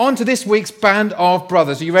On to this week's Band of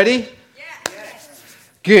Brothers. Are you ready? Yes.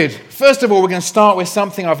 Good. First of all, we're going to start with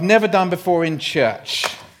something I've never done before in church.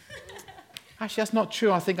 Actually, that's not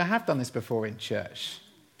true. I think I have done this before in church.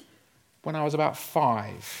 When I was about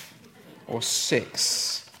 5 or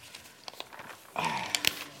 6.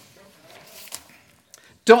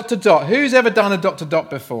 Dot to dot. Who's ever done a dot to dot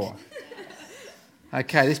before?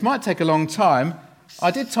 Okay, this might take a long time. I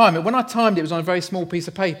did time it. When I timed it was on a very small piece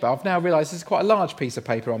of paper. I've now realised this is quite a large piece of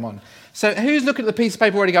paper I'm on. So who's looking at the piece of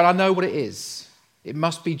paper already going, I know what it is. It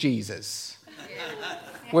must be Jesus.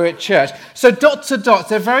 We're at church. So dot to dots,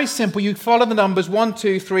 they're very simple. You follow the numbers 1,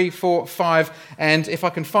 2, 3, 4, 5, and if I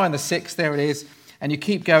can find the 6, there it is. And you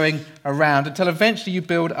keep going around until eventually you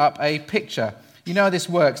build up a picture. You know how this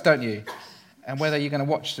works, don't you? And whether you're going to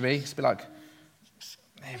watch me, it's a bit like,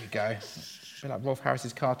 there we go. It's a bit like Rolf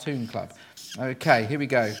Harris's Cartoon Club. Okay, here we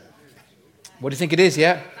go. What do you think it is,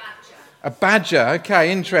 yeah? A badger.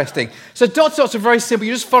 Okay, interesting. So dot to dots are very simple.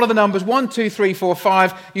 You just follow the numbers 1, 2, 3, 4,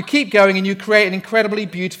 5. You keep going and you create an incredibly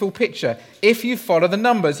beautiful picture if you follow the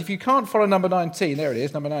numbers. If you can't follow number 19, there it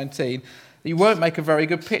is, number 19, you won't make a very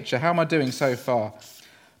good picture. How am I doing so far?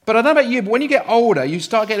 But I don't know about you, but when you get older, you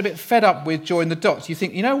start getting a bit fed up with joining the dots. You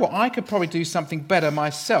think, you know what, I could probably do something better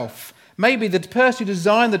myself. Maybe the person who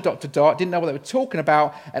designed the dot to dot didn't know what they were talking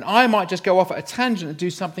about, and I might just go off at a tangent and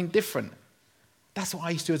do something different. That's what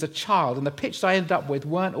I used to do as a child, and the pictures I ended up with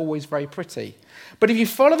weren't always very pretty. But if you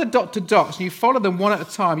follow the dot to dots and you follow them one at a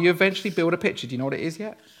time, you eventually build a picture. Do you know what it is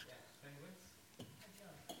yet?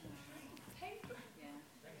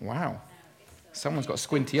 Wow. Someone's got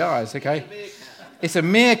squinty eyes, okay. It's a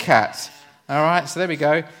meerkat. All right, so there we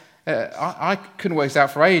go. I couldn't work this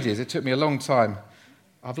out for ages. It took me a long time.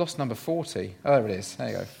 I've lost number 40. Oh, there it is. There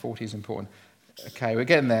you go. 40 is important. Okay, we're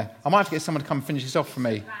getting there. I might have to get someone to come finish this off for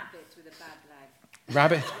me. Rabbit with a bad leg.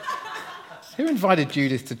 Rabbit? Who invited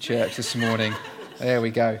Judith to church this morning? There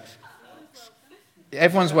we go.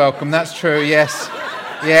 Everyone's welcome. That's true. Yes.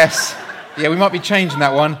 Yes. Yeah, we might be changing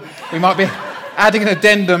that one. We might be adding an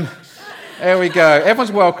addendum. There we go.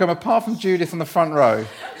 Everyone's welcome, apart from Judith on the front row.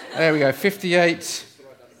 There we go. 58.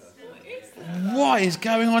 What is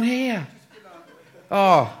going on here?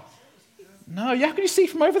 Oh, no, how can you see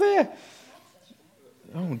from over there?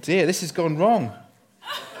 Oh dear, this has gone wrong.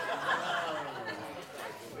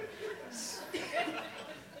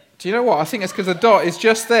 Do you know what? I think it's because the dot is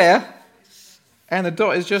just there, and the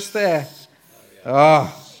dot is just there.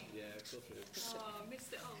 Oh.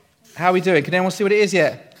 How are we doing? Can anyone see what it is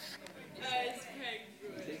yet?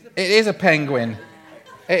 It is a penguin.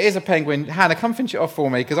 It is a penguin. Hannah, come finish it off for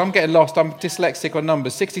me, because I'm getting lost. I'm dyslexic on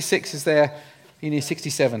numbers. 66 is there. You need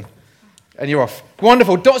 67. And you're off.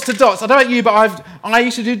 Wonderful. Dots to dots. I don't know about you, but I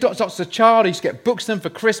used to do dots to dots as a child. I used to get books them for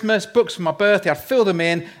Christmas, books for my birthday. I'd fill them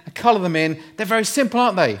in and colour them in. They're very simple,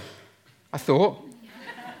 aren't they? I thought.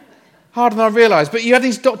 Harder than I realised. But you have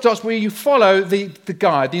these dot dots where you follow the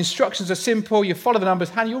guide. The instructions are simple. You follow the numbers.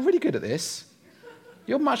 Hannah, you're really good at this.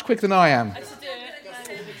 You're much quicker than I am.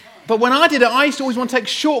 But when I did it, I used to always want to take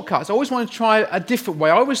shortcuts. I always wanted to try a different way.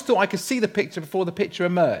 I always thought I could see the picture before the picture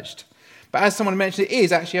emerged. But as someone mentioned, it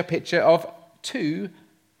is actually a picture of 2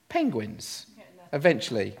 penguins,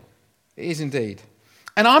 eventually. It is indeed.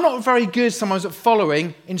 And I'm not very good sometimes at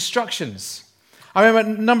following instructions. I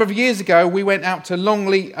remember a number of years ago, we went out to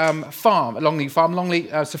Longley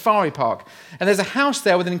Safari Park. And there's a house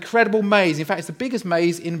there with an incredible maze. In fact, it's the biggest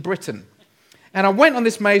maze in Britain. And I went on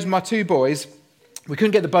this maze with my 2 boys. We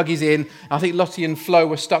couldn't get the buggies in. I think Lottie and Flo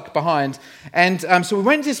were stuck behind. And so we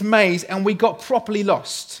went to this maze and we got properly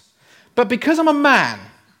lost. But because I'm a man,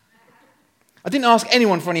 I didn't ask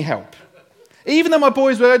anyone for any help. Even though my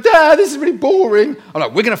boys were like, Dad, this is really boring. I'm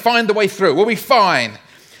like, we're going to find the way through. We'll be fine.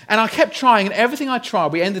 And I kept trying, and everything I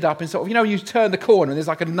tried, we ended up in sort of, you turn the corner and there's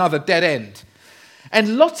like another dead end.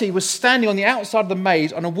 And Lottie was standing on the outside of the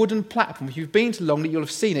maze on a wooden platform. If you've been to Longley, you'll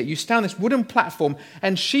have seen it. You stand on this wooden platform,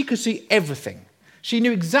 and she could see everything. She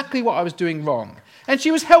knew exactly what I was doing wrong. And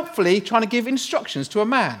she was helpfully trying to give instructions to a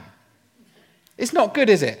man. It's not good,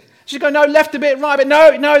 is it? She'd go, no, left a bit, right a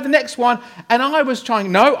bit, no, the next one. And I was trying,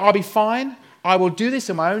 no, I'll be fine. I will do this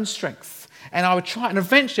in my own strength. And I would try, and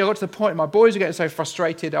eventually I got to the point where my boys were getting so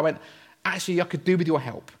frustrated, I went, actually, I could do with your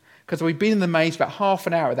help. Because we'd been in the maze for about half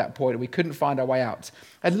an hour at that point, and we couldn't find our way out.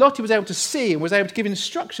 And Lottie was able to see and was able to give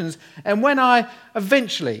instructions. And when I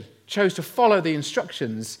eventually chose to follow the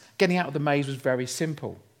instructions, getting out of the maze was very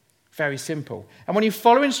simple. Very simple. And when you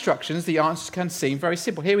follow instructions, the answers can seem very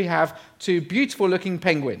simple. Here we have 2 beautiful-looking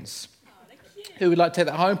penguins. Who would like to take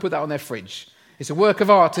that home and put that on their fridge? It's a work of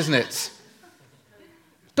art, isn't it?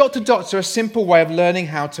 Dot to dots are a simple way of learning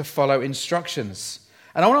how to follow instructions.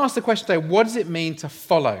 And I want to ask the question today, what does it mean to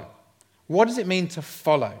follow? What does it mean to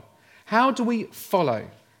follow? How do we follow?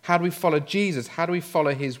 How do we follow Jesus? How do we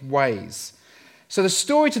follow his ways? So the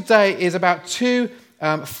story today is about two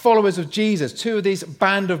followers of Jesus, two of these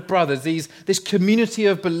band of brothers, this community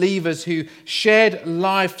of believers who shared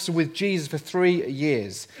lives with Jesus for 3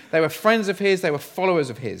 years. They were friends of his, they were followers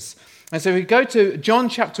of his. And so if we go to John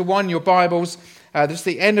chapter 1, your Bibles, this is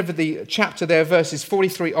the end of the chapter there, verses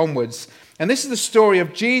 43 onwards. And this is the story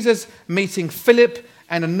of Jesus meeting Philip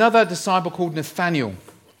and another disciple called Nathanael.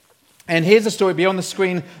 And here's the story, be on the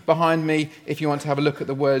screen behind me if you want to have a look at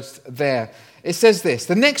the words there. It says this: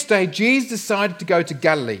 the next day Jesus decided to go to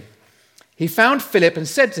Galilee. He found Philip and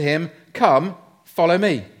said to him, "Come, follow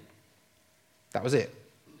me." That was it.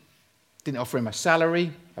 Didn't offer him a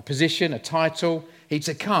salary, a position, a title. He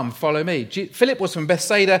said, "Come, follow me." Philip was from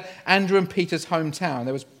Bethsaida, Andrew and Peter's hometown.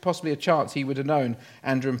 There was possibly a chance he would have known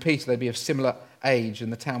Andrew and Peter. They'd be of similar age,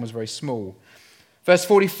 and the town was very small. Verse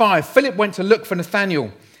 45, Philip went to look for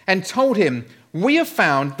Nathanael and told him, "We have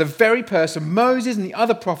found the very person Moses and the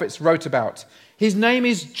other prophets wrote about. His name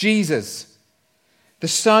is Jesus, the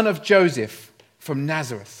son of Joseph from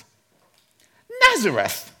Nazareth."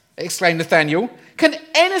 "Nazareth!" exclaimed Nathanael. "Can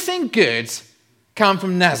anything good come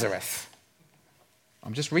from Nazareth?"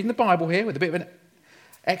 I'm just reading the Bible here with a bit of an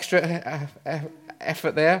extra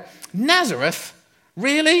effort there. "Nazareth?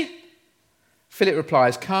 Really?" Philip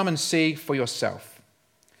replies, "Come and see for yourself."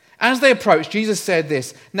 As they approached, Jesus said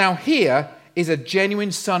this: "Now here is a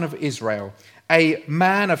genuine son of Israel, a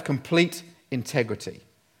man of complete integrity."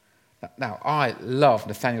 Now, I love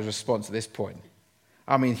Nathanael's response at this point.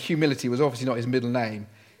 I mean, humility was obviously not his middle name.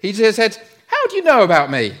 He just said, "How do you know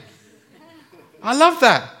about me?" I love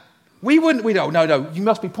that. We don't, no, you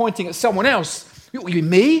must be pointing at someone else. You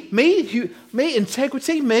mean me,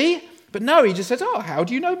 integrity, me? But no, he just says, "Oh, how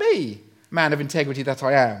do you know me, man of integrity that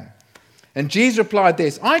I am?" And Jesus replied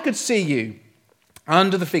this: "I could see you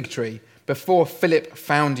under the fig tree before Philip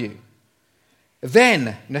found you."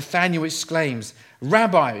 Then Nathanael exclaims,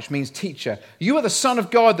 "Rabbi," which means teacher, "you are the Son of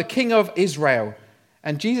God, the King of Israel."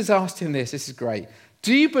 And Jesus asked him this is great: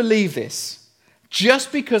 "Do you believe this?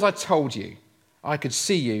 Just because I told you I could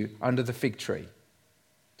see you under the fig tree,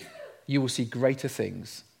 you will see greater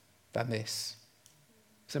things than this."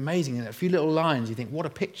 It's amazing. In a few little lines, you think, what a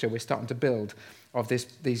picture we're starting to build of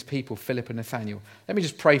these people, Philip and Nathanael. Let me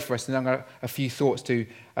just pray for us, and I've got a few thoughts to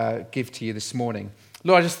give to you this morning.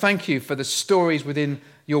 Lord, I just thank you for the stories within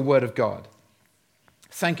your word of God.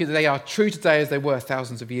 Thank you that they are true today as they were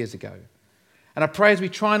thousands of years ago. And I pray as we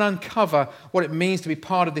try and uncover what it means to be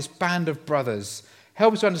part of this band of brothers,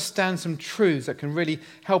 help us to understand some truths that can really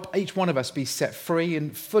help each one of us be set free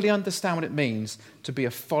and fully understand what it means to be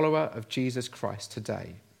a follower of Jesus Christ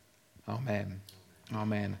today. Amen.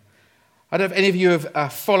 Amen. I don't know if any of you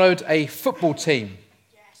have followed a football team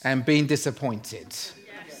and been disappointed.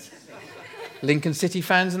 Yes. Lincoln City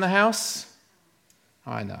fans in the house?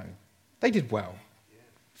 I know. They did well.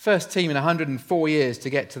 First team in 104 years to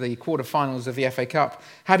get to the quarterfinals of the FA Cup.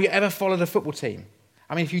 Have you ever followed a football team?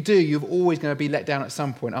 I mean, if you do, you're always going to be let down at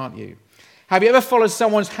some point, aren't you? Have you ever followed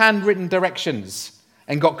someone's handwritten directions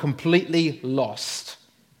and got completely lost?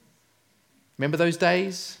 Remember those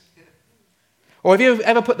days? Or have you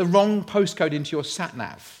ever put the wrong postcode into your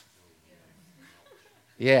sat-nav?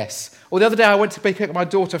 Yes. Or the other day I went to pick up my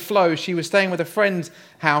daughter Flo. She was staying with a friend's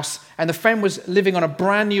house, and the friend was living on a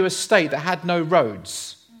brand new estate that had no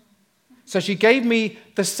roads. So she gave me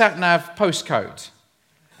the sat-nav postcode,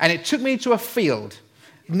 and it took me to a field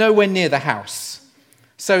nowhere near the house.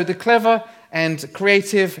 So the clever and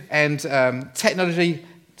creative and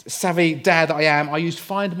technology-savvy dad that I am, I used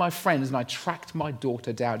Find My Friends, and I tracked my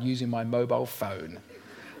daughter down using my mobile phone.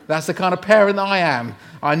 That's the kind of parent that I am.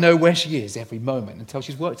 I know where she is every moment until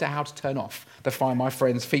she's worked out how to turn off the Find My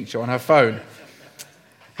Friends feature on her phone.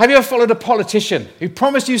 Have you ever followed a politician who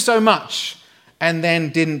promised you so much and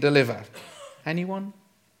then didn't deliver? Anyone?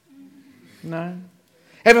 No?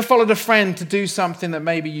 Ever followed a friend to do something that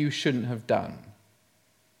maybe you shouldn't have done?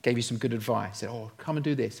 Gave you some good advice. Said, "Oh, come and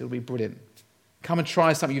do this. It'll be brilliant. Come and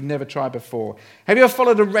try something you've never tried before." Have you ever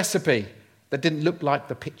followed a recipe that didn't look like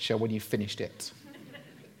the picture when you finished it?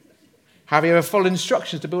 Have you ever followed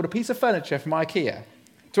instructions to build a piece of furniture from IKEA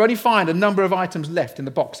to only find a number of items left in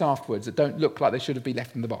the box afterwards that don't look like they should have been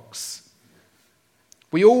left in the box?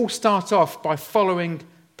 We all start off by following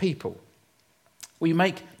people. We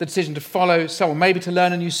make the decision to follow someone, maybe to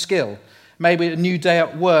learn a new skill, maybe a new day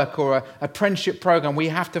at work or an apprenticeship program. We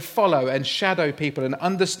have to follow and shadow people and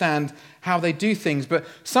understand how they do things. But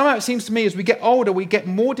somehow it seems to me as we get older, we get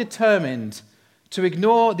more determined to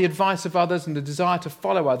ignore the advice of others and the desire to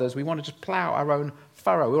follow others. We want to just plough our own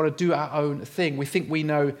thorough. We want to do our own thing. We think we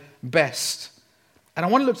know best. And I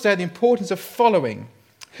want to look today at the importance of following.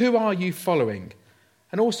 Who are you following?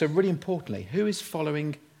 And also, really importantly, who is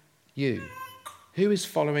following you? Who is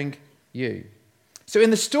following you? So in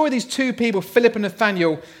the story of these two people, Philip and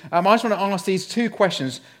Nathaniel, I just want to ask these two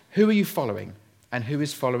questions. Who are you following? And who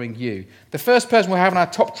is following you? The first person we'll have on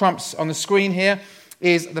our top trumps on the screen here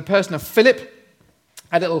is the person of Philip.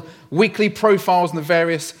 A little weekly profiles on the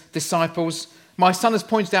various disciples. My son has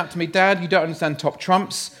pointed out to me, Dad, you don't understand top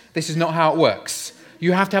trumps. This is not how it works.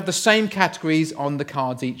 You have to have the same categories on the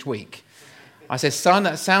cards each week. I said, son,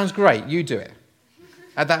 that sounds great. You do it.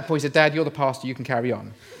 At that point, he said, Dad, you're the pastor. You can carry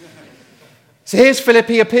on. So here's Philip.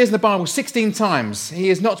 He appears in the Bible 16 times. He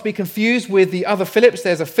is not to be confused with the other Philips.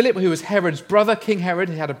 There's a Philip who was Herod's brother, King Herod.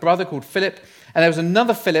 He had a brother called Philip. And there was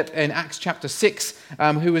another Philip in Acts chapter 6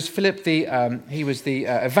 who was Philip he was the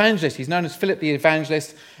evangelist. He's known as Philip the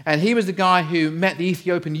evangelist. And he was the guy who met the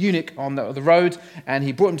Ethiopian eunuch on the road. And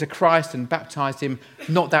he brought him to Christ and baptized him.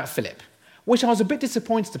 Not that Philip. Which I was a bit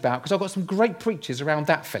disappointed about because I've got some great preachers around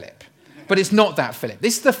that Philip. But it's not that Philip.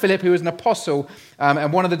 This is the Philip who was an apostle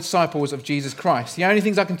and one of the disciples of Jesus Christ. The only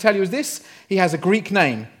things I can tell you is this. He has a Greek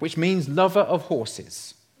name, which means lover of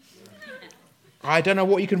horses. I don't know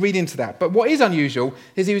what you can read into that. But what is unusual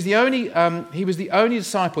is he was the only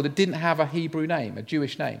disciple that didn't have a Hebrew name, a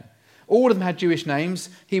Jewish name. All of them had Jewish names.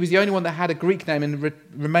 He was the only one that had a Greek name and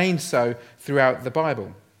remained so throughout the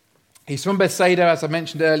Bible. He's from Bethsaida, as I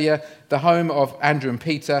mentioned earlier, the home of Andrew and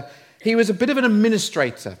Peter. He was a bit of an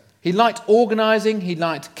administrator. He liked organising, he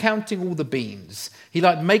liked counting all the beans. He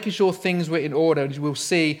liked making sure things were in order, as we'll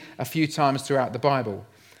see a few times throughout the Bible.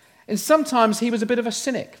 And sometimes he was a bit of a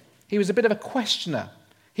cynic. He was a bit of a questioner.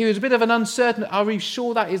 He was a bit of an uncertain, are we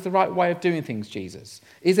sure that is the right way of doing things, Jesus?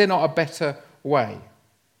 Is there not a better way?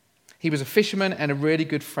 He was a fisherman and a really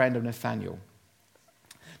good friend of Nathaniel.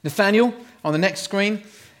 Nathaniel, on the next screen,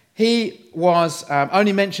 he was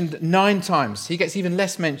only mentioned 9 times. He gets even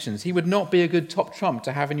less mentions. He would not be a good top trump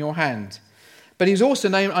to have in your hand. But he's also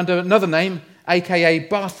named under another name, a.k.a.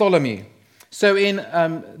 Bartholomew. So in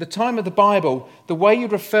the time of the Bible, the way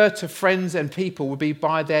you'd refer to friends and people would be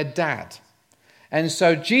by their dad. And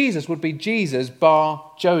so Jesus would be Jesus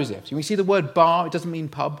bar Joseph. So we see the word bar, it doesn't mean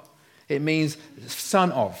pub. It means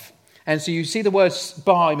son of. And so you see the word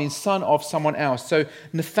bar, it means son of someone else. So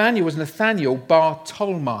Nathaniel was Nathaniel bar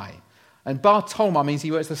Ptolemy. And bar Ptolemy means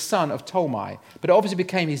he was the son of Ptolemy. But it obviously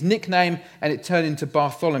became his nickname and it turned into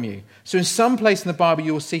Bartholomew. So in some place in the Bible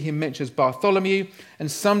you'll see him mentioned as Bartholomew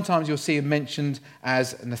and sometimes you'll see him mentioned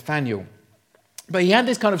as Nathaniel. But he had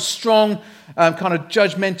this kind of strong, kind of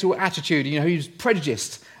judgmental attitude. You know, he was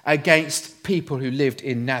prejudiced against people who lived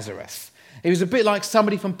in Nazareth. He was a bit like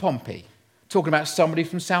somebody from Pompey, talking about somebody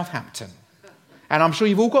from Southampton. And I'm sure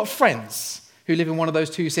you've all got friends who live in one of those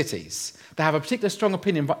two cities that have a particular strong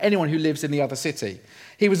opinion about anyone who lives in the other city.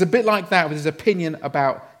 He was a bit like that with his opinion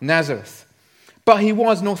about Nazareth. But he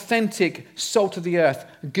was an authentic, salt of the earth,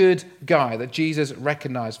 good guy that Jesus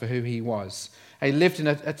recognized for who he was. And he lived in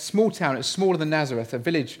a small town, it's smaller than Nazareth, a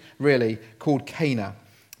village really called Cana.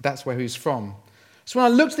 That's where he was from. So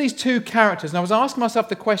when I looked at these two characters and I was asking myself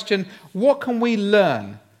the question, what can we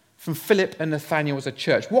learn from Philip and Nathaniel as a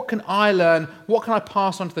church? What can I learn? What can I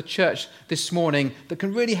pass on to the church this morning that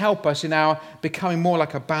can really help us in our becoming more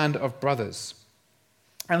like a band of brothers?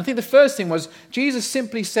 And I think the first thing was Jesus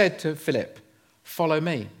simply said to Philip, follow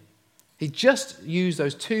me. He just used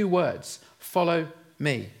those 2 words, follow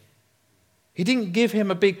me. He didn't give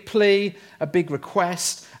him a big plea, a big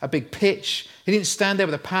request, a big pitch. He didn't stand there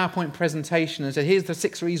with a PowerPoint presentation and say, here's the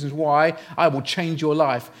 6 reasons why I will change your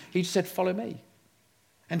life. He just said, follow me.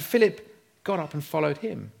 And Philip got up and followed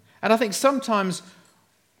him. And I think sometimes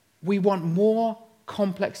we want more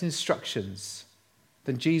complex instructions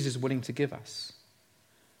than Jesus is willing to give us.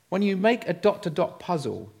 When you make a dot-to-dot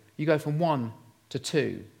puzzle, you go from 1 to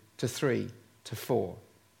 2 to 3 to 4.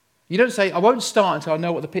 You don't say, I won't start until I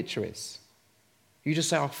know what the picture is. You just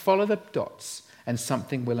say, I'll follow the dots and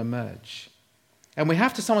something will emerge. And we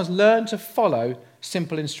have to sometimes learn to follow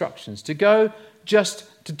simple instructions, to go just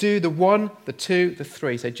to do the 1, the 2, the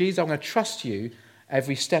 3. Say, Jesus, I'm going to trust you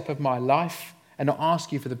every step of my life and not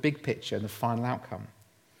ask you for the big picture and the final outcome.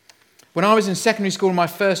 When I was in secondary school in my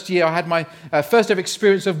first year, I had my first ever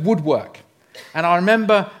experience of woodwork. And I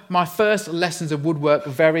remember my first lessons of woodwork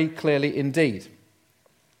very clearly indeed.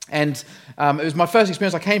 And it was my first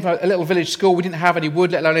experience. I came from a little village school. We didn't have any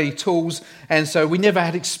wood, let alone any tools. And so we never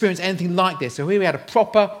had experienced anything like this. So here we had a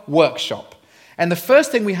proper workshop. And the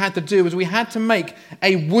first thing we had to do was we had to make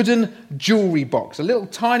a wooden jewellery box, a little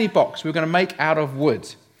tiny box we were going to make out of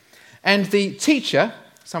wood. And the teacher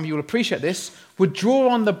some of you will appreciate this, would draw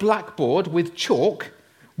on the blackboard with chalk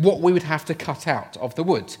what we would have to cut out of the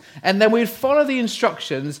wood. And then we'd follow the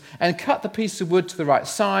instructions and cut the piece of wood to the right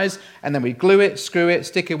size, and then we'd glue it, screw it,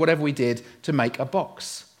 stick it, whatever we did to make a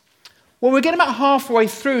box. Well, we're getting about halfway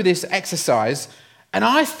through this exercise, and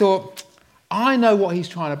I thought, I know what he's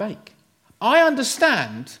trying to make. I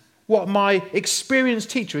understand what my experienced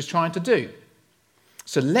teacher is trying to do.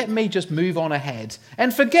 So let me just move on ahead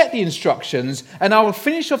and forget the instructions, and I will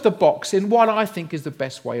finish off the box in what I think is the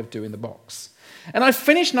best way of doing the box. And I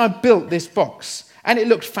finished and I built this box, and it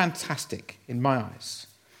looked fantastic in my eyes.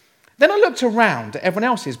 Then I looked around at everyone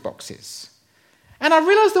else's boxes, and I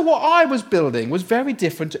realized that what I was building was very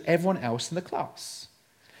different to everyone else in the class.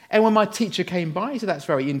 And when my teacher came by, he said, "That's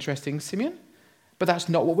very interesting, Simeon, but that's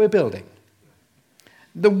not what we're building."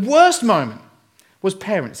 The worst moment was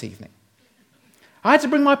parents' evening. I had to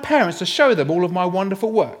bring my parents to show them all of my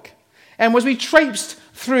wonderful work. And as we traipsed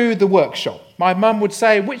through the workshop, my mum would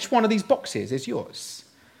say, "Which one of these boxes is yours?"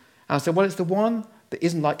 And I said, "Well, it's the one that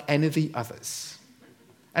isn't like any of the others."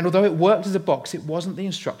 And although it worked as a box, it wasn't the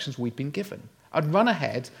instructions we'd been given. I'd run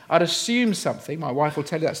ahead, I'd assumed something, my wife will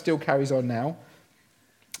tell you that still carries on now,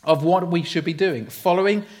 of what we should be doing.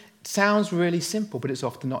 Following sounds really simple, but it's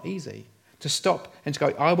often not easy. To stop and to go,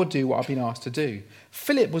 I will do what I've been asked to do.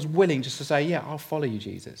 Philip was willing just to say, "Yeah, I'll follow you,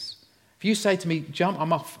 Jesus. If you say to me, jump,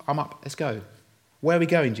 I'm up, let's go. Where are we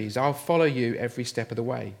going, Jesus? I'll follow you every step of the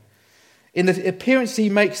way." In the appearance he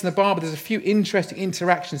makes in the Bible, there's a few interesting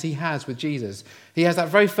interactions he has with Jesus. He has that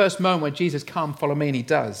very first moment where Jesus, "Come, follow me," and he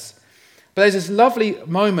does. But there's this lovely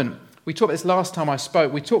moment, we talked about this last time I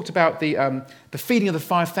spoke, we talked about the feeding of the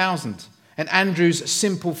 5,000 and Andrew's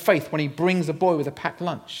simple faith when he brings a boy with a packed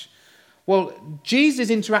lunch. Well,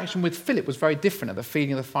 Jesus' interaction with Philip was very different at the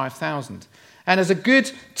feeding of the 5,000. And as a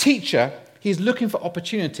good teacher, he's looking for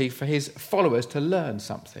opportunity for his followers to learn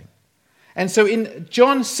something. And so in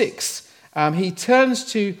John 6, he turns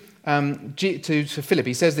to Philip.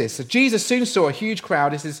 He says this, "So Jesus soon saw a huge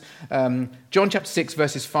crowd." This is John chapter 6,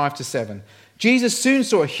 verses 5 to 7. "Jesus soon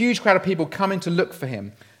saw a huge crowd of people coming to look for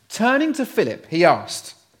him. Turning to Philip, he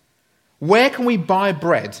asked, 'Where can we buy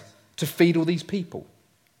bread to feed all these people?'"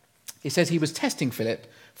 He says he was testing Philip,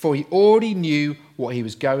 for he already knew what he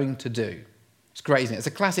was going to do. It's great, isn't it? It's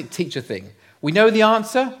a classic teacher thing. We know the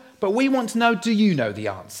answer, but we want to know, do you know the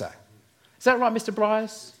answer? Is that right, Mr.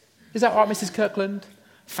 Bryce? Is that right, Mrs. Kirkland?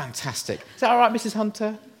 Fantastic. Is that all right, Mrs.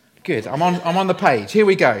 Hunter? Good, I'm on the page. Here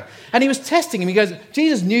we go. And he was testing him. He goes,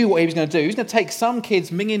 Jesus knew what he was going to do. He was going to take some kid's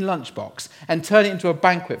minging lunchbox and turn it into a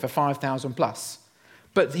banquet for 5,000 plus.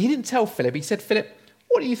 But he didn't tell Philip. He said, "Philip,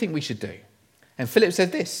 what do you think we should do?" And Philip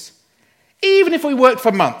said this, "Even if we worked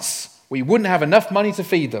for months, we wouldn't have enough money to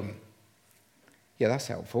feed them." Yeah, that's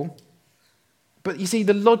helpful. But you see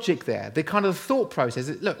the logic there, the kind of thought process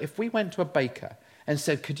is, look, if we went to a baker and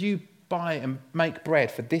said, "Could you buy and make bread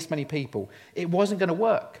for this many people?" it wasn't going to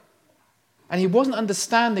work. And he wasn't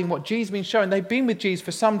understanding what Jesus had been showing. They'd been with Jesus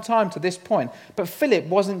for some time to this point, but Philip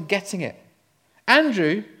wasn't getting it.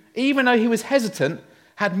 Andrew, even though he was hesitant,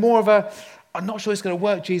 had more of a, "I'm not sure it's going to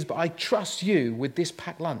work, Jesus, but I trust you with this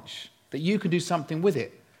packed lunch, that you can do something with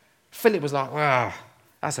it." Philip was like,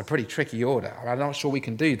 "That's a pretty tricky order. I'm not sure we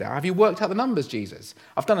can do that. Have you worked out the numbers, Jesus?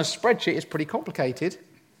 I've done a spreadsheet. It's pretty complicated."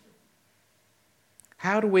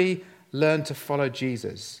 How do we learn to follow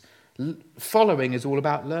Jesus? Following is all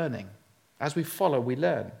about learning. As we follow, we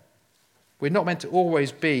learn. We're not meant to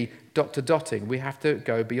always be dot to dotting. We have to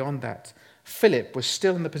go beyond that. Philip was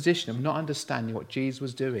still in the position of not understanding what Jesus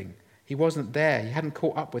was doing. He wasn't there. He hadn't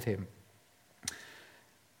caught up with him.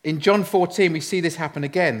 In John 14, we see this happen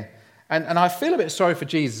again. And I feel a bit sorry for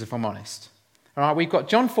Jesus, if I'm honest. All right, we've got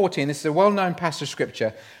John 14. This is a well-known passage of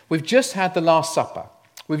Scripture. We've just had the Last Supper.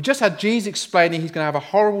 We've just had Jesus explaining he's going to have a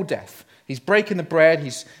horrible death. He's breaking the bread.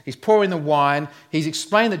 He's pouring the wine. He's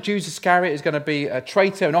explained that Judas Iscariot is going to be a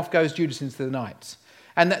traitor, and off goes Judas into the night.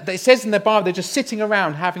 And it says in the Bible they're just sitting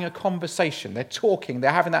around having a conversation. They're talking.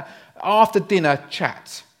 They're having that after-dinner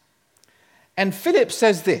chat. And Philip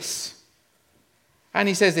says this. And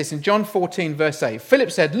he says this in John 14, verse 8.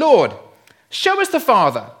 Philip said, "Lord, show us the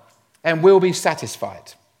Father, and we'll be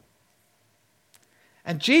satisfied."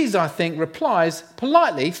 And Jesus, I think, replies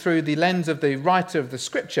politely through the lens of the writer of the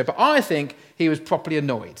Scripture, but I think he was properly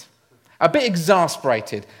annoyed, a bit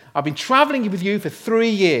exasperated. "I've been traveling with you for 3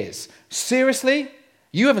 years. Seriously?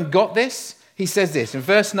 You haven't got this?" He says this in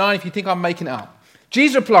verse 9, if you think I'm making it up.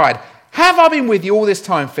 Jesus replied, "Have I been with you all this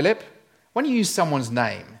time, Philip?" When you use someone's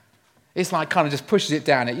name, it's like kind of just pushes it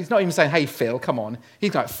down. He's not even saying, "Hey, Phil, come on."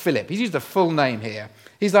 He's like, Philip. He's used the full name here.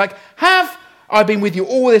 He's like, "Have I been with you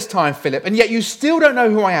all this time, Philip, and yet you still don't know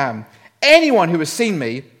who I am? Anyone who has seen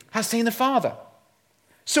me has seen the Father.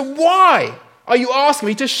 So why are you asking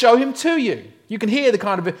me to show him to you? You can hear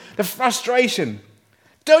the frustration.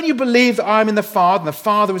 Don't you believe that I am in the Father and the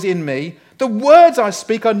Father is in me? The words I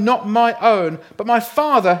speak are not my own, but my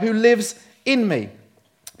Father who lives in me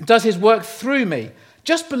does his work through me.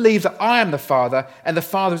 Just believe that I am the Father and the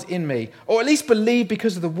Father is in me, or at least believe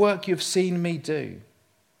because of the work you have seen me do.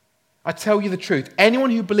 I tell you the truth, anyone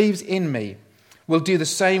who believes in me will do the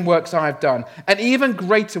same works I have done, and even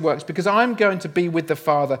greater works, because I'm going to be with the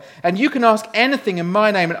Father. And you can ask anything in my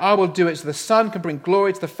name, and I will do it, so the Son can bring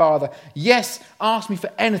glory to the Father. Yes, ask me for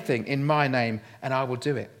anything in my name, and I will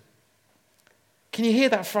do it. Can you hear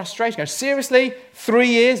that frustration? Go, seriously? 3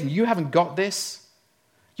 years, and you haven't got this?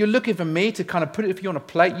 You're looking for me to kind of put it for you on a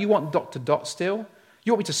plate. You want dot to dot still.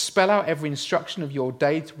 You want me to spell out every instruction of your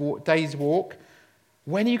day's walk.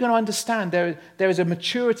 When are you going to understand there is a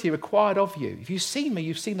maturity required of you? If you've seen me,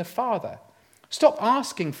 you've seen the Father. Stop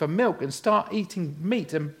asking for milk and start eating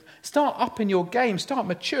meat and start upping your game. Start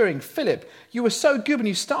maturing. Philip, you were so good when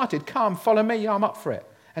you started. Come, follow me. I'm up for it.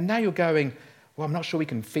 And now you're going, well, I'm not sure we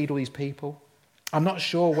can feed all these people. I'm not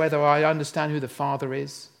sure whether I understand who the Father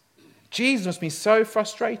is. Jesus must be so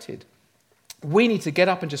frustrated. We need to get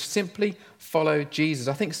up and just simply follow Jesus.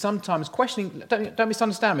 I think sometimes questioning, don't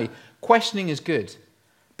misunderstand me, questioning is good.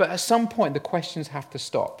 But at some point, the questions have to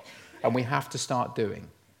stop and we have to start doing.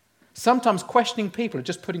 Sometimes questioning people are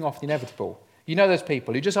just putting off the inevitable. You know those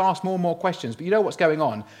people who just ask more and more questions, but you know what's going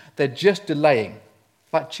on? They're just delaying,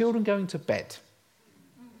 like children going to bed.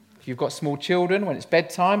 If you've got small children, when it's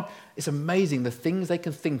bedtime, it's amazing the things they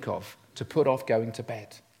can think of to put off going to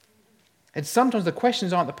bed. And sometimes the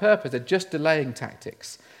questions aren't the purpose, they're just delaying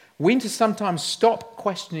tactics. We need to sometimes stop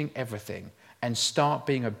questioning everything and start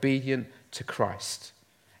being obedient to Christ.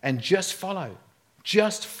 And just follow.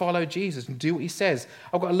 Just follow Jesus and do what he says.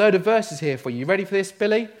 I've got a load of verses here for you. You ready for this,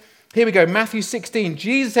 Billy? Here we go. Matthew 16.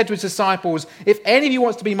 Jesus said to his disciples, if any of you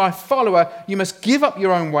wants to be my follower, you must give up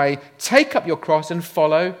your own way, take up your cross and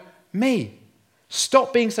follow me.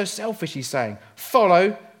 Stop being so selfish, he's saying.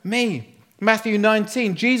 Follow me. Matthew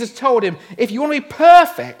 19, Jesus told him, if you want to be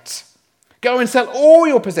perfect, go and sell all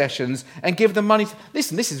your possessions and give the money.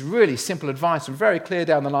 Listen, this is really simple advice and very clear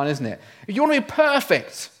down the line, isn't it? If you want to be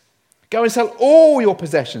perfect, go and sell all your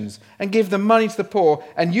possessions and give the money to the poor,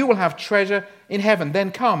 and you will have treasure in heaven.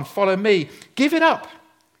 Then come, follow me. Give it up.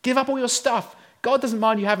 Give up all your stuff. God doesn't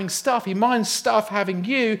mind you having stuff. He minds stuff having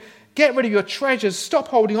you. Get rid of your treasures. Stop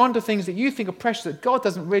holding on to things that you think are precious that God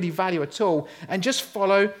doesn't really value at all, and just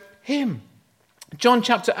follow him. John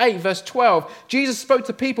chapter 8, verse 12, Jesus spoke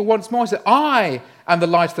to people once more and said, I am the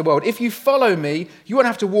light of the world. If you follow me, you won't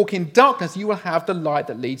have to walk in darkness. You will have the light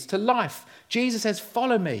that leads to life. Jesus says,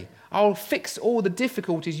 follow me. I will fix all the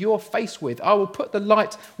difficulties you're faced with. I will put the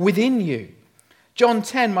light within you. John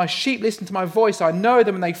 10, my sheep listen to my voice. I know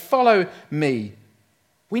them and they follow me.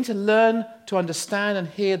 We need to learn to understand and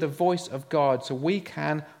hear the voice of God so we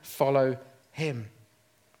can follow him.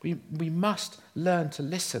 We must learn to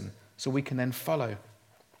listen so we can then follow.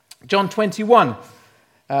 John 21.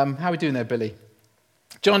 How are we doing there, Billy?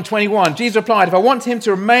 John 21. Jesus replied, if I want him to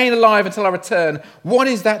remain alive until I return, what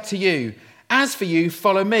is that to you? As for you,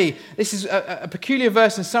 follow me. This is a peculiar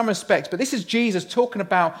verse in some respects, but this is Jesus talking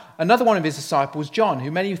about another one of his disciples, John, who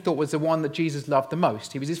many thought was the one that Jesus loved the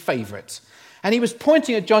most. He was his favourite. And he was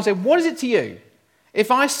pointing at John and saying, what is it to you if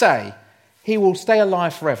I say he will stay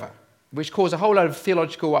alive forever? Which caused a whole load of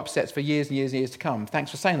theological upsets for years and years and years to come.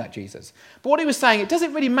 Thanks for saying that, Jesus. But what he was saying, it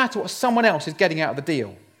doesn't really matter what someone else is getting out of the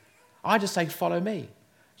deal. I just say, follow me.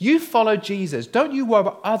 You follow Jesus. Don't you worry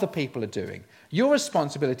what other people are doing. Your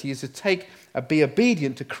responsibility is to be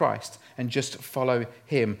obedient to Christ and just follow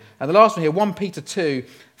him. And the last one here, 1 Peter 2,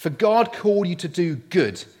 for God called you to do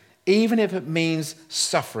good, even if it means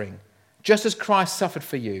suffering, just as Christ suffered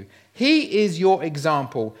for you. He is your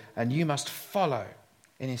example, and you must follow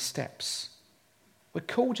in his steps. We're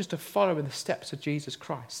called just to follow in the steps of Jesus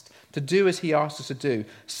Christ, to do as he asked us to do.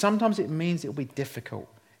 Sometimes it means it will be difficult.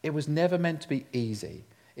 It was never meant to be easy.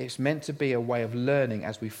 It's meant to be a way of learning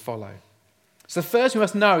as we follow. So the first we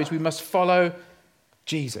must know is we must follow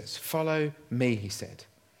Jesus. Follow me, he said.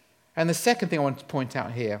 And the second thing I want to point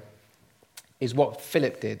out here is what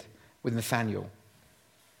Philip did with Nathanael.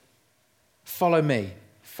 Follow me,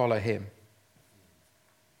 follow him.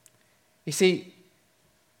 You see,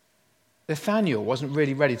 Nathanael wasn't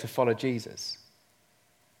really ready to follow Jesus.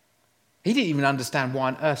 He didn't even understand why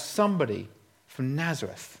on earth somebody from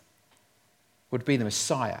Nazareth would be the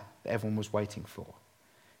Messiah that everyone was waiting for.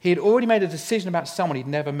 He had already made a decision about someone he'd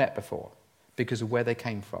never met before because of where they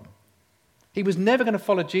came from. He was never going to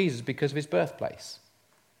follow Jesus because of his birthplace.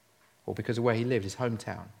 or because of where he lived, his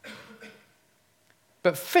hometown.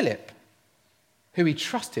 But Philip, who he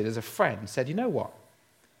trusted as a friend, said, you know what?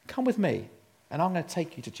 Come with me, and I'm going to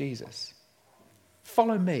take you to Jesus.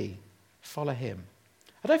 Follow me, follow him.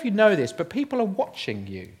 I don't know if you know this, but people are watching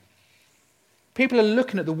you. People are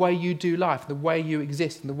looking at the way you do life, the way you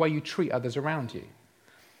exist, and the way you treat others around you.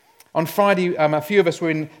 On Friday, a few of us were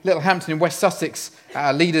in Littlehampton in West Sussex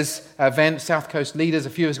at a leaders event, South Coast Leaders. A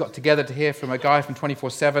few of us got together to hear from a guy from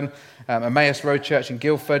 24/7, Emmaus Road Church in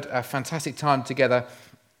Guildford. A fantastic time together.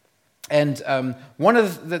 And one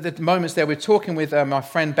of the moments there, we were talking with my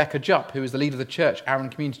friend Becca Jupp, who is the leader of the church, Aaron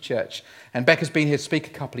Community Church. And Becca's been here to speak a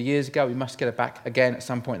couple of years ago. We must get her back again at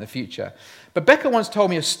some point in the future. But Becca once told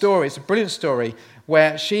me a story. It's a brilliant story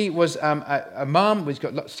where she was a mum. She's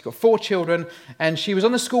got 4 children. And she was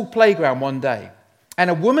on the school playground one day. And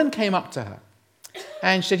a woman came up to her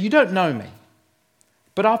and said, you don't know me,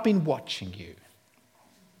 but I've been watching you.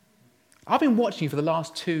 I've been watching you for the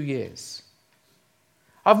last 2 years.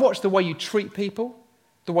 I've watched the way you treat people,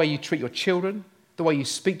 the way you treat your children, the way you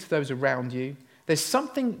speak to those around you. There's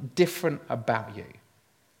something different about you.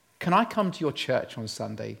 Can I come to your church on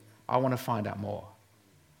Sunday? I want to find out more.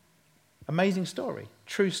 Amazing story,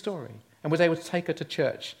 true story. And was able to take her to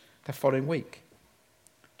church the following week.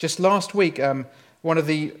 Just last week, one of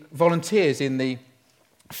the volunteers in the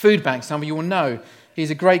food bank, some of you will know,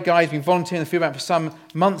 he's a great guy. He's been volunteering in the food bank for some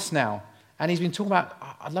months now. And he's been talking about,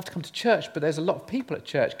 I'd love to come to church, but there's a lot of people at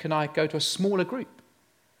church. Can I go to a smaller group?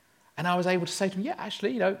 And I was able to say to him, yeah,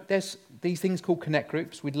 actually, there's these things called connect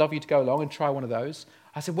groups. We'd love you to go along and try one of those.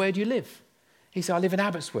 I said, where do you live? He said, I live in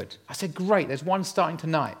Abbotswood. I said, great, there's one starting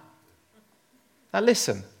tonight. Now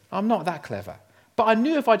listen, I'm not that clever. But I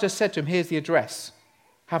knew if I just said to him, here's the address,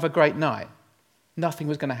 have a great night, nothing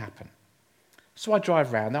was going to happen. So I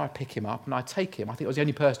drive around there, I pick him up, and I take him. I think I was the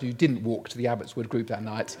only person who didn't walk to the Abbotswood group that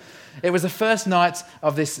night. It was the first night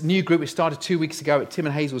of this new group which started 2 weeks ago at Tim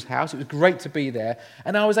and Hazel's house. It was great to be there.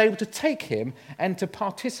 And I was able to take him and to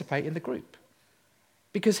participate in the group.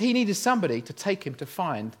 Because he needed somebody to take him to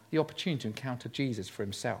find the opportunity to encounter Jesus for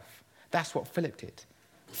himself. That's what Philip did.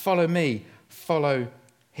 Follow me, follow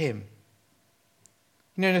him.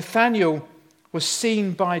 Nathanael was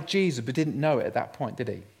seen by Jesus but didn't know it at that point, did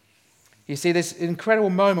he? You see, this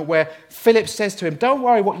incredible moment where Philip says to him, don't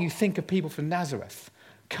worry what you think of people from Nazareth.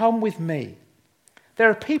 Come with me. There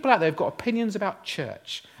are people out there who've got opinions about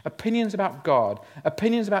church, opinions about God,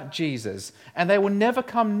 opinions about Jesus, and they will never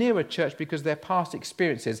come near a church because of their past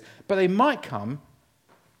experiences, but they might come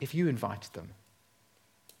if you invited them.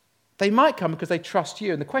 They might come because they trust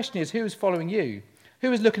you, and the question is, who is following you?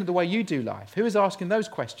 Who is looking at the way you do life? Who is asking those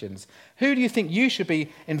questions? Who do you think you should be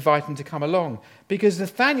inviting to come along? Because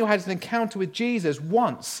Nathanael had an encounter with Jesus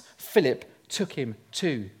once Philip took him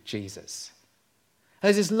to Jesus.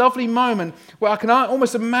 There's this lovely moment where I can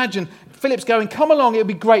almost imagine Philip's going, come along, it'll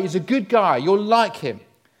be great, he's a good guy, you'll like him.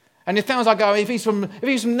 And Nathanael's like, if he's from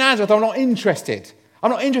Nazareth, I'm not interested. I'm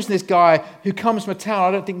not interested in this guy who comes from a town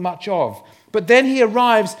I don't think much of. But then he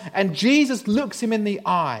arrives and Jesus looks him in the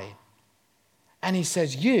eye. And he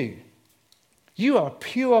says, you are a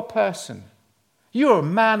pure person. You are a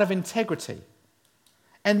man of integrity.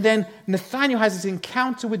 And then Nathanael has this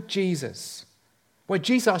encounter with Jesus, where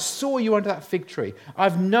Jesus, I saw you under that fig tree.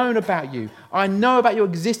 I've known about you. I know about your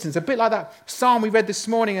existence. A bit like that psalm we read this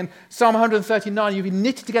morning in Psalm 139. You've been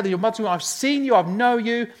knitted together in your mother's womb. I've seen you, I know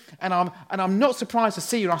you, and I'm not surprised to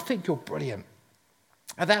see you, and I think you're brilliant.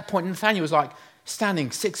 At that point, Nathanael was like standing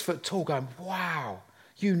 6 foot tall, going, wow,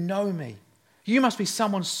 you know me. You must be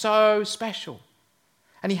someone so special.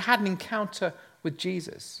 And he had an encounter with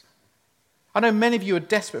Jesus. I know many of you are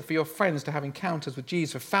desperate for your friends to have encounters with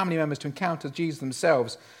Jesus, for family members to encounter Jesus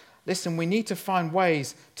themselves. Listen, we need to find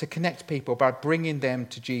ways to connect people by bringing them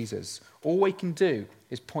to Jesus. All we can do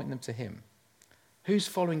is point them to him. Who's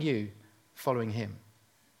following you, following him?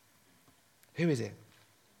 Who is it?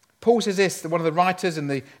 Paul says this, one of the writers in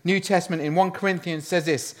the New Testament in 1 Corinthians says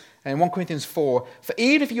this, in 1 Corinthians 4, for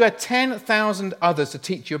even if you had 10,000 others to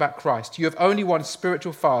teach you about Christ, you have only one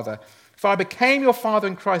spiritual father. For I became your father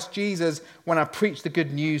in Christ Jesus when I preached the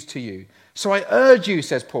good news to you. So I urge you,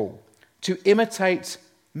 says Paul, to imitate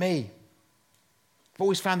me. I've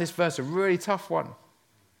always found this verse a really tough one.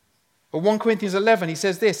 But 1 Corinthians 11, he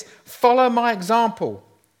says this, follow my example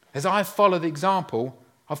as I follow the example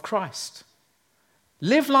of Christ.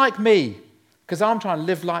 Live like me, because I'm trying to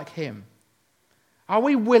live like him. Are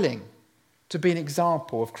we willing to be an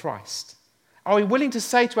example of Christ? Are we willing to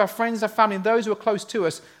say to our friends, our family, and those who are close to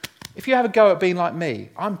us, if you have a go at being like me,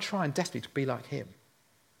 I'm trying desperately to be like him.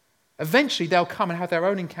 Eventually, they'll come and have their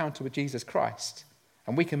own encounter with Jesus Christ,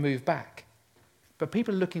 and we can move back. But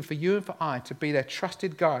people are looking for you and for I to be their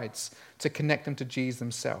trusted guides to connect them to Jesus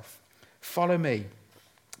himself. Follow me.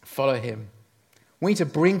 Follow him. We need to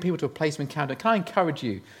bring people to a place of encounter. Can I encourage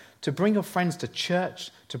you to bring your friends to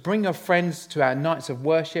church, to bring your friends to our nights of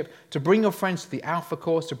worship, to bring your friends to the Alpha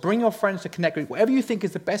course, to bring your friends to connect with, whatever you think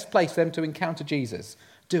is the best place for them to encounter Jesus,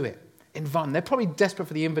 do it. Invite them. They're probably desperate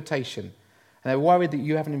for the invitation, and they're worried that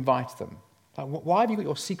you haven't invited them. Like, why have you got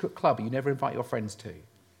your secret club you never invite your friends to?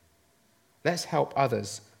 Let's help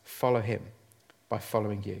others follow him by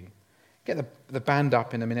following you. Get the band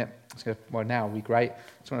up in a minute. Now will be great. I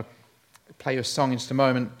just want to play you a song in just a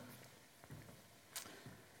moment.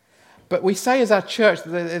 But we say as our church,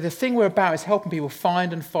 the thing we're about is helping people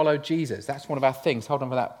find and follow Jesus. That's one of our things. Hold on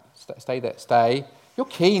for that. Stay there. Stay. You're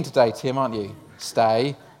keen today, Tim, aren't you?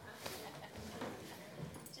 Stay.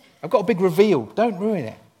 I've got a big reveal. Don't ruin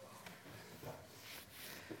it.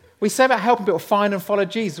 We say about helping people find and follow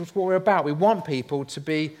Jesus. That's what we're about. We want people to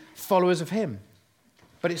be followers of him.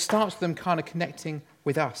 But it starts with them kind of connecting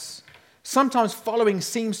with us. Sometimes following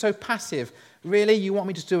seems so passive. Really, you want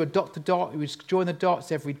me to do a dot to dot? You just join the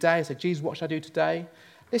dots every day. Say, Jesus, what should I do today?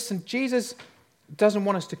 Listen, Jesus doesn't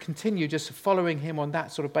want us to continue just following him on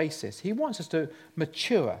that sort of basis. He wants us to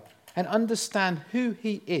mature and understand who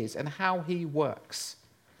he is and how he works.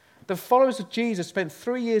 The followers of Jesus spent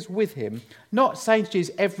 3 years with him, not saying to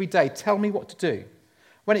Jesus every day, tell me what to do.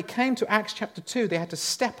 When it came to Acts chapter 2, they had to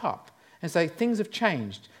step up and say, things have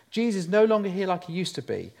changed. Jesus is no longer here like he used to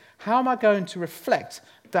be. How am I going to reflect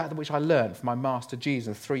that which I learned from my master Jesus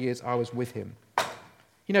in the 3 years I was with him?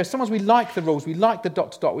 You know, sometimes we like the rules, we like the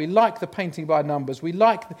dot to dot, we like the painting by numbers, we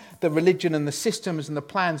like the religion and the systems and the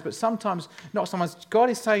plans, but sometimes, not sometimes, God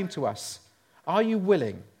is saying to us, are you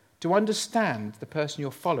willing to understand the person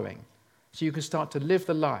you're following so you can start to live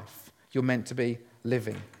the life you're meant to be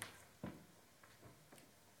living?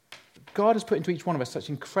 God has put into each one of us such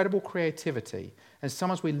incredible creativity, and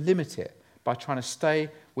sometimes we limit it by trying to stay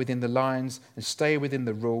within the lines and stay within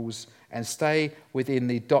the rules and stay within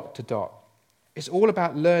the dot to dot. It's all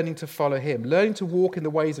about learning to follow him, learning to walk in the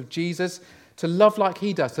ways of Jesus, to love like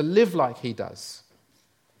he does, to live like he does.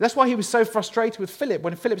 That's why he was so frustrated with Philip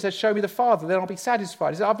when Philip said, show me the Father, then I'll be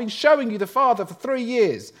satisfied. He said, I've been showing you the Father for 3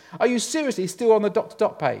 years. Are you seriously still on the dot to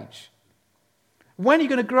dot page? When are you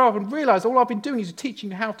going to grow up and realize all I've been doing is teaching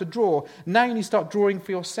you how to draw? Now you need to start drawing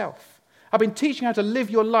for yourself. I've been teaching you how to live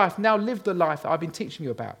your life. Now live the life that I've been teaching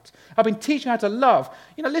you about. I've been teaching you how to love.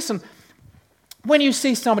 You know, listen, when you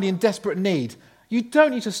see somebody in desperate need, you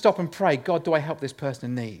don't need to stop and pray, God, do I help this person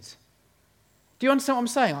in need? Do you understand what I'm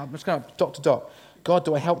saying? I'm just going dot to dot. God,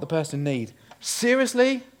 do I help the person in need?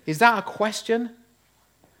 Seriously? Is that a question?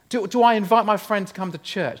 Do I invite my friend to come to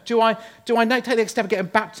church? Do I take the next step of getting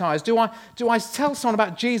baptized? Do I tell someone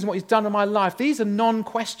about Jesus and what he's done in my life? These are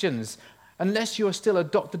non-questions. Unless you're still a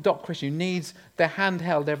dot-to-dot Christian who needs their hand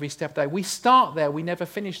held every step of the way. We start there, we never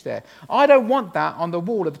finish there. I don't want that on the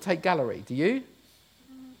wall of the Tate Gallery. Do you?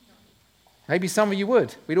 Maybe some of you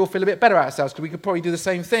would. We'd all feel a bit better about ourselves because we could probably do the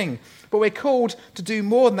same thing. But we're called to do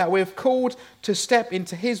more than that. We're called to step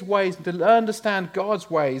into his ways and to understand God's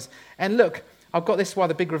ways. And look, I've got this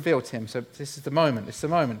the big reveal, Tim, so this is the moment. It's the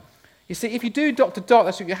moment. You see, if you do dot to dot,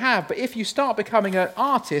 that's what you have. But if you start becoming an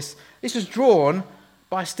artist, this was drawn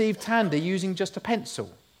by Steve Tandy using just a pencil.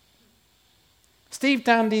 Steve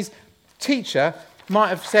Tandy's teacher might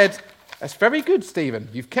have said, that's very good, Stephen.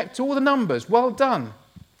 You've kept all the numbers. Well done.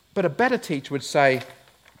 But a better teacher would say,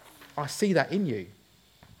 I see that in you.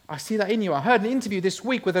 I see that in you. I heard an interview this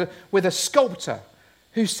week with a sculptor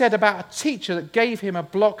who said about a teacher that gave him a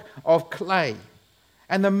block of clay.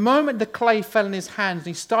 And the moment the clay fell in his hands and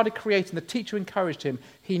he started creating, the teacher encouraged him.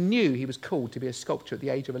 He knew he was called to be a sculptor at the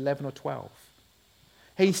age of 11 or 12.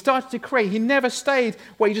 He started to create. He never stayed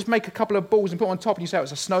where you just make a couple of balls and put on top and you say, oh,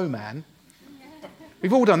 it's a snowman.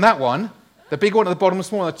 We've all done that one. The big one at the bottom, the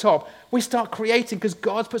small one at the top. We start creating because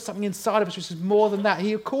God's put something inside of us which is more than that.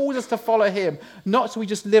 He calls us to follow him, not so we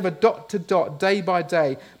just live a dot to dot, day by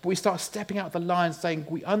day, but we start stepping out the line saying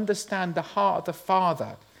we understand the heart of the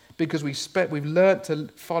Father because we've learnt to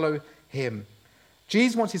follow him.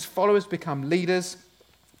 Jesus wants his followers to become leaders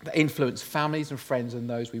that influence families and friends and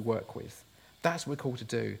those we work with. That's what we're called to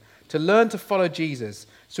do, to learn to follow Jesus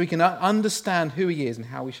so we can understand who he is and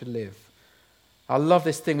how we should live. I love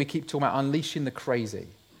this thing we keep talking about, unleashing the crazy.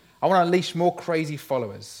 I want to unleash more crazy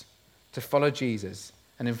followers to follow Jesus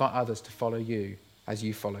and invite others to follow you as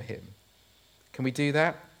you follow him. Can we do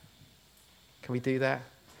that? Can we do that?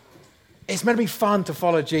 It's meant to be fun to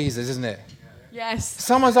follow Jesus, isn't it? Yes.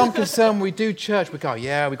 Sometimes I'm concerned when we do church, we go,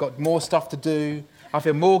 yeah, we've got more stuff to do. I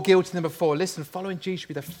feel more guilty than before. Listen, following Jesus should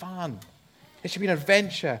be the fun. It should be an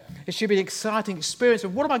adventure. It should be an exciting experience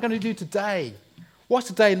of what am I going to do today? What's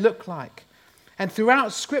the day look like? And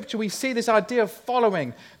throughout Scripture, we see this idea of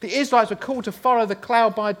following. The Israelites were called to follow the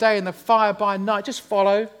cloud by day and the fire by night. Just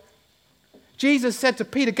follow. Jesus said to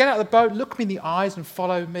Peter, get out of the boat, look me in the eyes and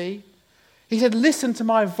follow me. He said, listen to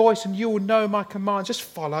my voice and you will know my commands. Just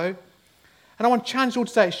follow. And I want to challenge you all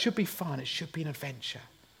today. It should be fun. It should be an adventure.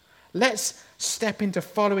 Let's step into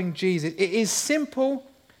following Jesus. It is simple,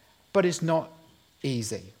 but it's not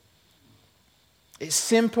easy. It's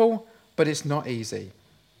simple, but it's not easy.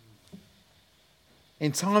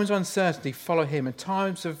 In times of uncertainty, follow him. In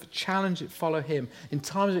times of challenge, follow him. In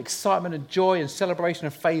times of excitement and joy and celebration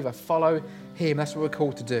and favour, follow him. That's what we're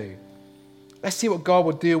called to do. Let's see what God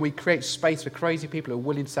will do. We create space for crazy people who are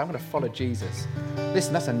willing to say, I'm going to follow Jesus.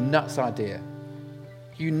 Listen, that's a nuts idea.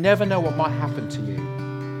 You never know what might happen to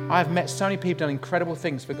you. I've met so many people doing incredible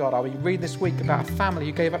things for God. I was reading this week about a family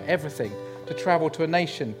who gave up everything to travel to a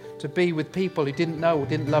nation, to be with people who didn't know or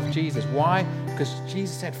didn't love Jesus. Why? Because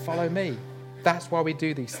Jesus said, follow me. That's why we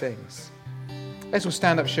do these things. Let's all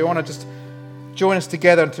stand up, shall we? I want to just join us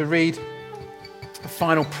together and to read a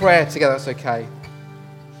final prayer together. That's okay.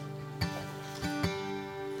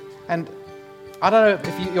 And I don't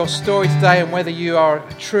know if your story today and whether you are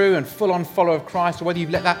a true and full-on follower of Christ or whether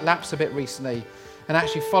you've let that lapse a bit recently and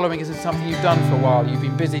actually following isn't something you've done for a while. You've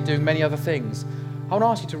been busy doing many other things. I want to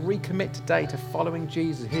ask you to recommit today to following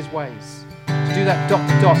Jesus, his ways. To do that dot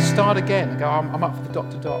to dot. Start again and go, I'm up for the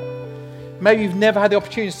dot to dot. Maybe you've never had the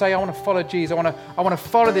opportunity to say, I want to follow Jesus. I want to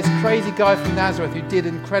follow this crazy guy from Nazareth who did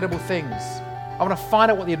incredible things. I want to find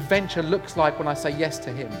out what the adventure looks like when I say yes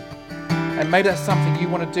to him. And maybe that's something you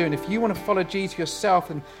want to do. And if you want to follow Jesus yourself,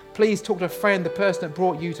 then please talk to a friend, the person that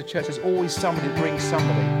brought you to church. There's always somebody that brings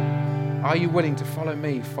somebody. Are you willing to follow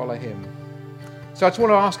me, follow him? So I just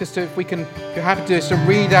want to ask us to, if you're happy to do this, to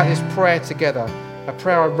read out this prayer together. A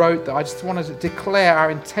prayer I wrote that I just wanted to declare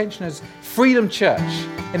our intention as Freedom Church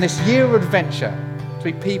in this year of adventure to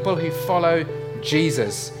be people who follow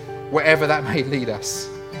Jesus wherever that may lead us.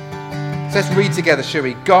 So let's read together, shall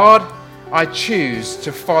we? God, I choose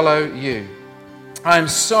to follow you. I am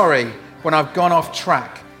sorry when I've gone off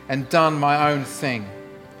track and done my own thing.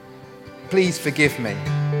 Please forgive me.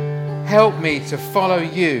 Help me to follow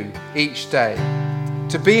you each day,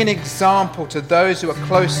 to be an example to those who are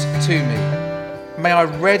close to me. May I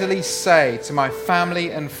readily say to my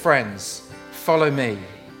family and friends, follow me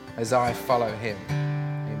as I follow him.